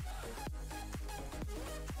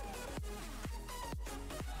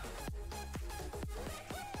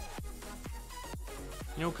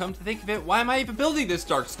 You know, come to think of it, why am I even building this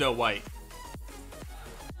Dark Snow White?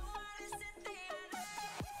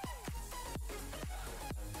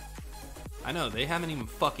 I know, they haven't even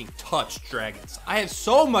fucking touched dragons. I have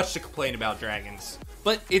so much to complain about dragons.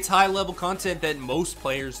 But it's high level content that most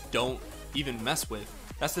players don't even mess with.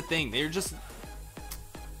 That's the thing, they're just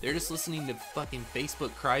listening to fucking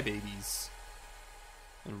Facebook crybabies.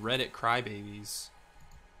 And Reddit crybabies.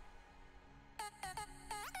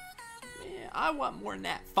 I want more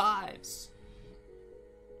nat 5s.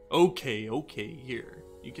 Okay, here.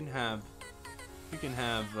 You can have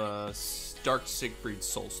Dark Siegfried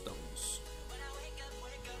Soul Stones.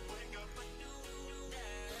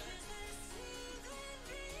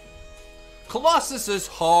 Colossus is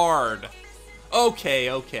hard.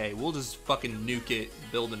 Okay, we'll just fucking nuke it,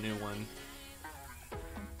 build a new one.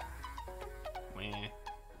 Meh.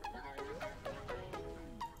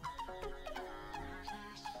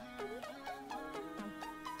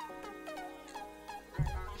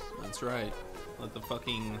 That's right. Let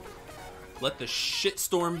the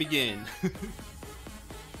shitstorm begin.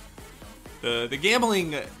 the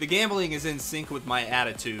gambling is in sync with my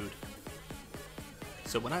attitude.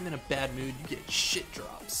 So when I'm in a bad mood, you get shit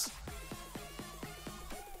drops.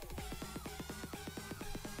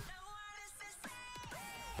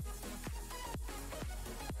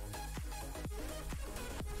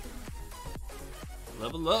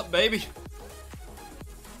 Level up, baby.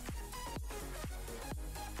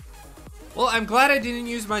 Well, I'm glad I didn't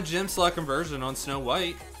use my gem slot conversion on Snow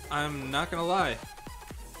White. I'm not gonna lie.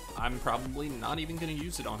 I'm probably not even gonna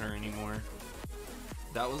use it on her anymore.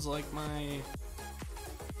 That was like my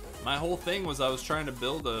whole thing was I was trying to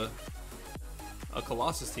build a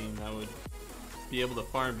Colossus team that would be able to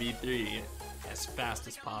farm V3 as fast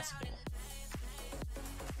as possible.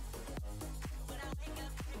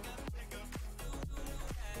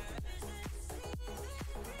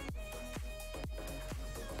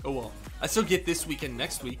 Oh well. I still get this weekend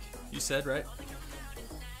next week, you said, right?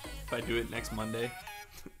 If I do it next Monday.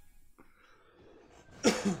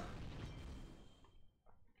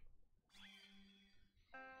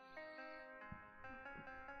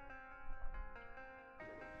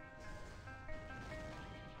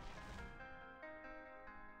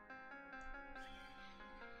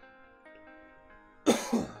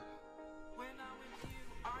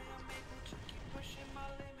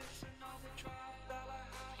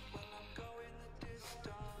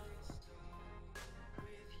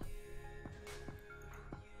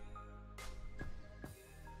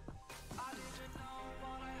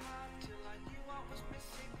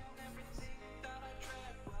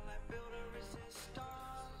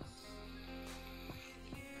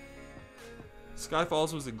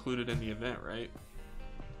 Skyfalls was included in the event, right?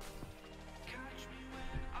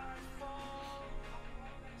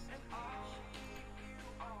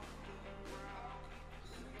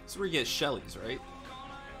 This is where you get Shelly's, right?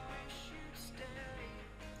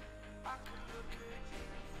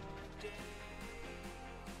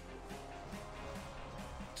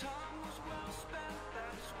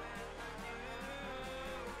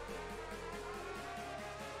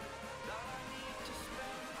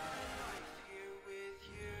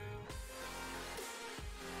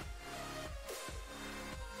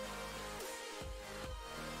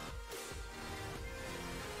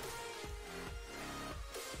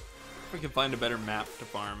 If we can find a better map to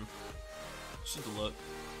farm, should look.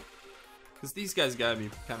 Because these guys gotta be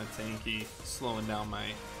kind of tanky, slowing down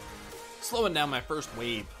my first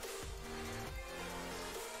wave.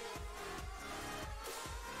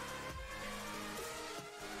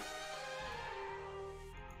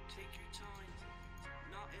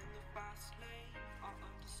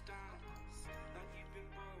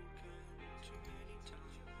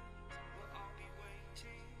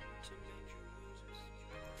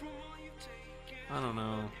 I don't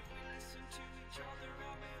know.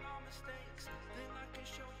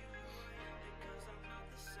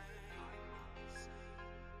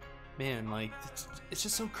 Man, like, it's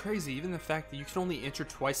just so crazy. Even the fact that you can only enter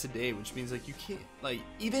twice a day, which means like you can't, like,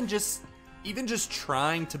 even just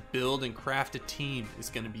trying to build and craft a team is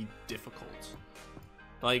gonna be difficult.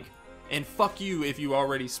 Like, and fuck you if you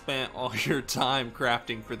already spent all your time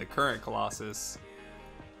crafting for the current Colossus.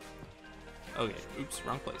 Okay, oops,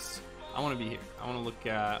 wrong place. I want to be here. I want to look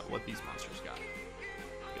at what these monsters got.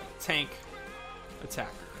 We got a tank,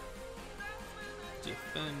 attacker,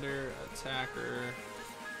 defender, attacker,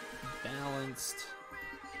 balanced.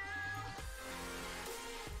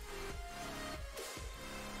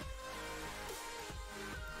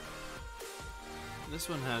 This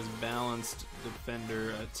one has balanced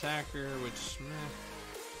defender, attacker, which meh.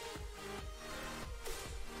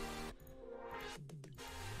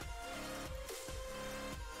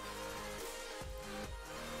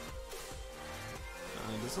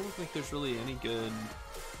 Doesn't look like there's really any good.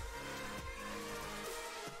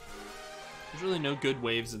 There's really no good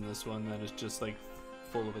waves in this one that is just like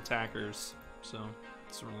full of attackers, so it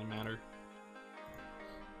doesn't really matter.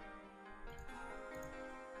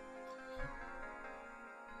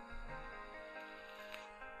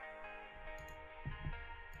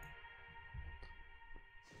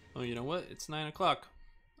 Oh, you know what? It's 9 o'clock.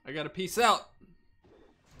 I gotta peace out.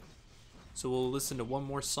 So we'll listen to one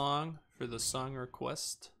more song for the song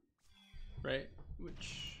request, right?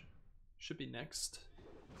 Which should be next.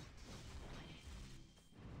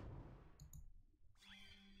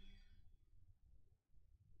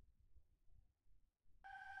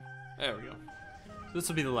 There we go. So this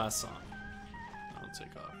will be the last song. I'll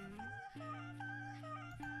take off.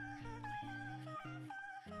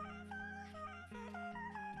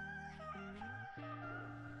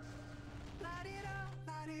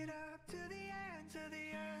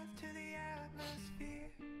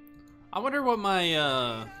 I wonder what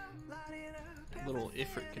my little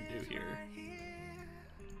Ifrit can do here.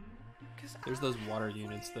 There's those water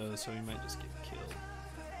units though, so he might just get killed.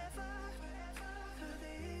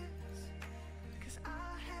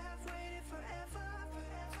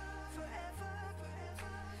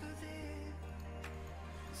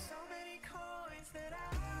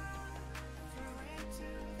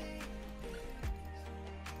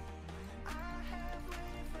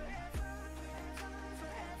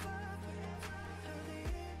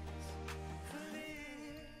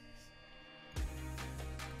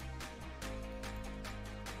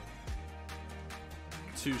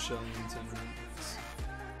 Two Shelly and 10 runs.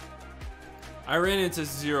 I ran into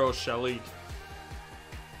 0 Shelly,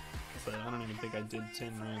 but I don't even think I did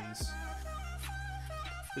 10 runs.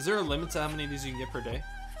 Is there a limit to how many of these you can get per day?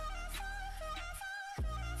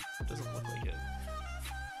 It doesn't look like it.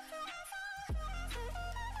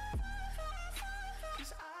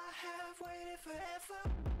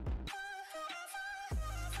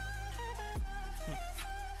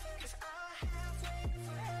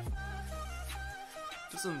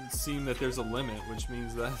 Doesn't seem that there's a limit, which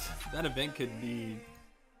means that that event could be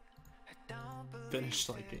finished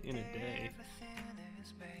like in a day.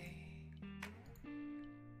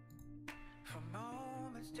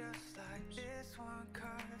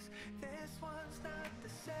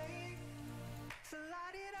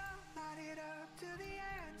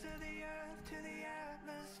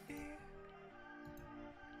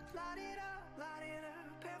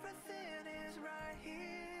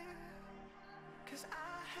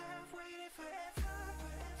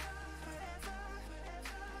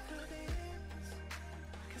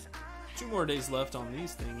 2 more days left on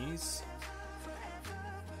these thingies.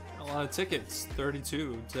 A lot of tickets,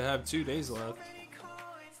 32, to have 2 days left.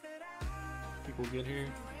 People get here.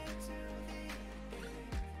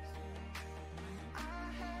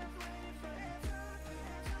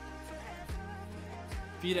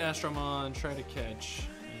 Feed Astromon, try to catch.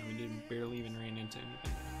 And we didn't barely even ran into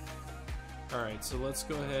anything. Alright, so let's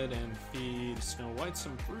go ahead and feed Snow White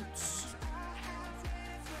some fruits.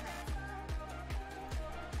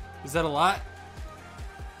 Is that a lot?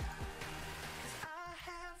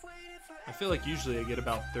 I feel like usually I get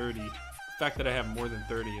about 30. The fact that I have more than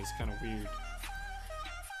 30 is kind of weird.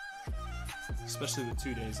 Especially the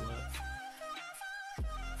 2 days left.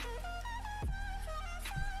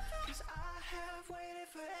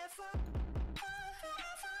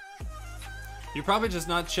 You're probably just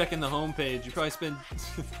not checking the homepage. You probably spend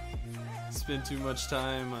too much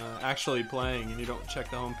time actually playing, and you don't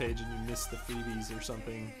check the homepage, and you miss the freebies or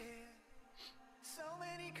something. So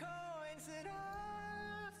many coins that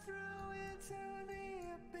I threw into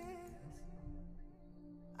the abyss.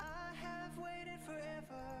 I have waited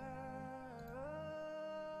forever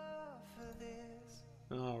for this.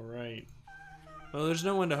 All right. Well, there's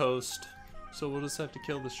no one to host, so we'll just have to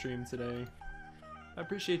kill the stream today. I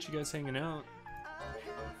appreciate you guys hanging out.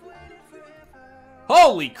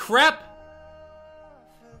 Holy crap!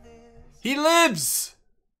 He lives!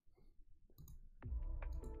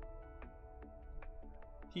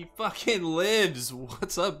 He fucking lives!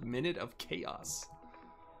 What's up, Minute of Chaos?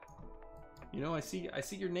 You know, I see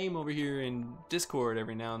your name over here in Discord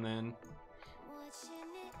every now and then.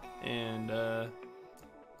 And you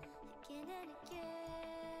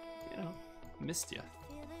know, missed ya.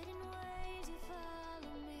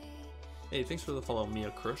 Hey, thanks for the follow, Mia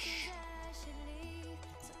Crush.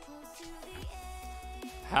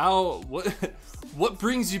 How? What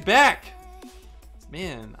brings you back?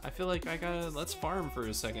 Man, I feel like I gotta... Let's farm for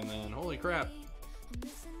a second then. Holy crap.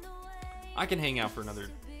 I can hang out for another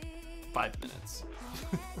 5 minutes.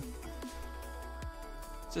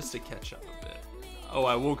 Just to catch up a bit. Oh,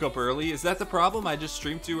 I woke up early? Is that the problem? I just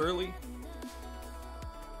streamed too early?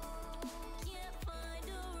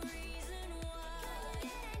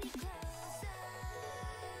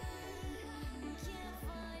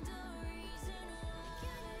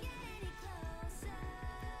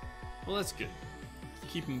 Well, that's good.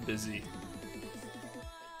 Keep him busy.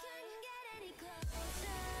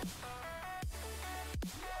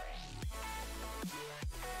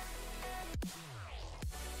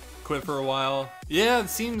 Quit for a while. Yeah, it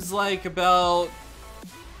seems like about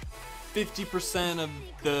 50% of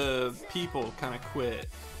the people kind of quit.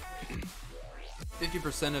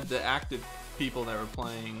 50% of the active people that were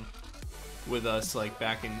playing with us, like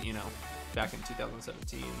back in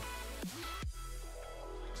 2017.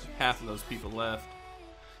 Half of those people left,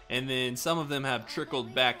 and then some of them have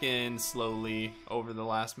trickled back in slowly over the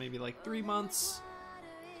last maybe like 3 months.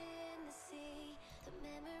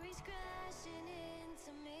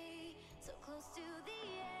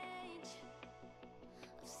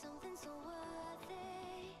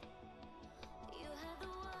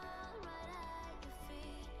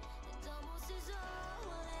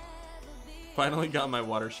 Finally got my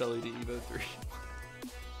water Shelly to Evo 3.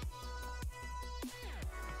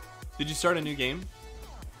 Did you start a new game?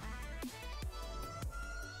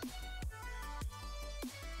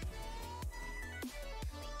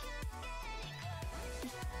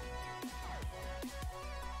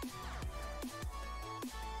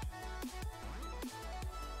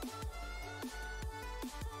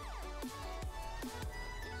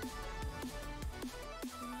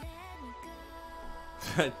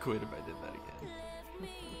 I'd quit if I did that again.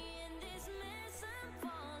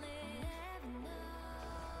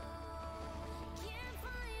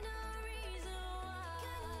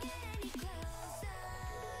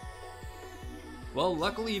 Well,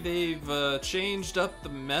 luckily they've changed up the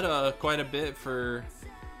meta quite a bit for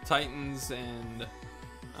Titans and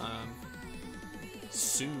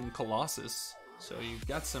soon Colossus. So you've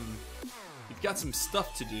got some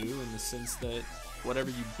stuff to do in the sense that whatever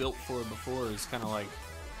you built for before is kind of like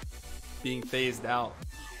being phased out.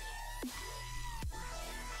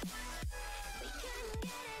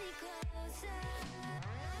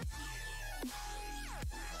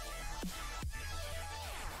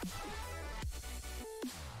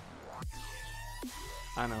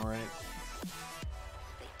 I know, right?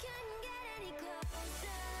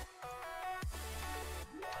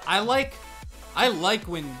 I like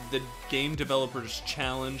when the game developers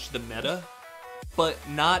challenge the meta, but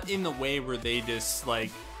not in the way where they just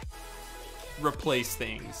like replace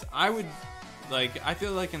things. I would Like, I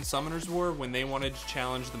feel like in Summoner's War, when they wanted to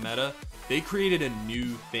challenge the meta, they created a new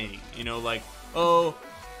thing. You know, like, oh,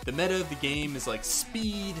 the meta of the game is like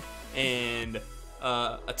speed and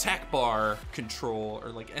attack bar control,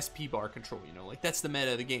 or like SP bar control, you know, like that's the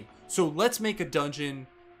meta of the game. So let's make a dungeon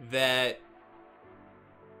that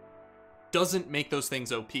doesn't make those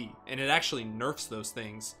things OP, and it actually nerfs those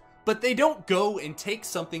things. But they don't go and take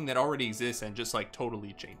something that already exists and just like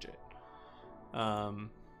totally change it.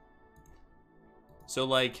 So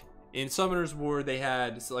like in Summoner's War, they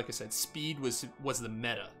had, so like I said, speed was the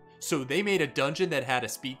meta. So they made a dungeon that had a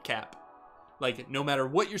speed cap. Like, no matter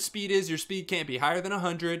what your speed is, your speed can't be higher than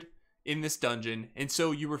 100 in this dungeon. And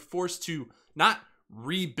so you were forced to not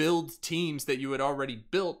rebuild teams that you had already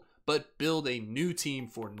built, but build a new team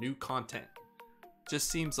for new content.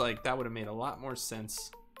 Just seems like that would have made a lot more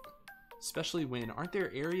sense. Especially when, aren't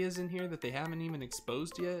there areas in here that they haven't even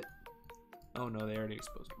exposed yet? Oh no, they already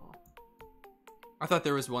exposed them all. I thought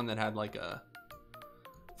there was one that had like a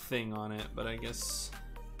thing on it, but I guess...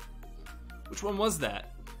 Which one was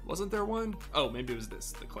that? Wasn't there one? Oh, maybe it was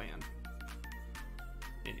this, the clan.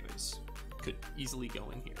 Anyways, could easily go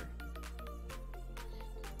in here.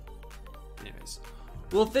 Anyways.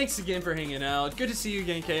 Well, thanks again for hanging out. Good to see you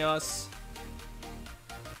again, Chaos.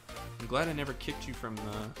 I'm glad I never kicked you from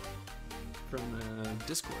the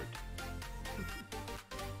Discord.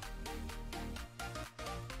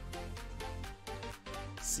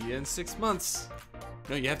 See you in 6 months.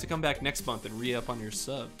 No, you have to come back next month and re-up on your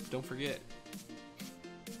sub. Don't forget.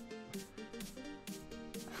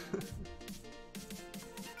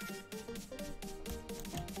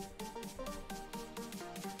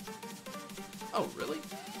 Oh, really?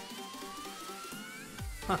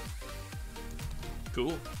 Huh.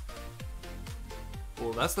 Cool.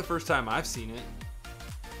 Well, that's the first time I've seen it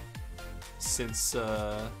since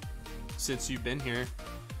you've been here.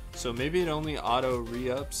 So maybe it only auto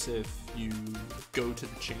re-ups if you go to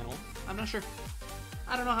the channel. I'm not sure.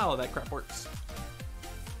 I don't know how all that crap works.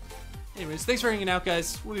 Anyways, thanks for hanging out,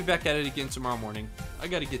 guys. We'll be back at it again tomorrow morning. I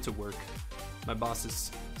gotta get to work. My boss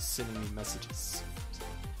is sending me messages. So.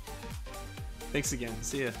 Thanks again.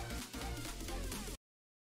 See ya.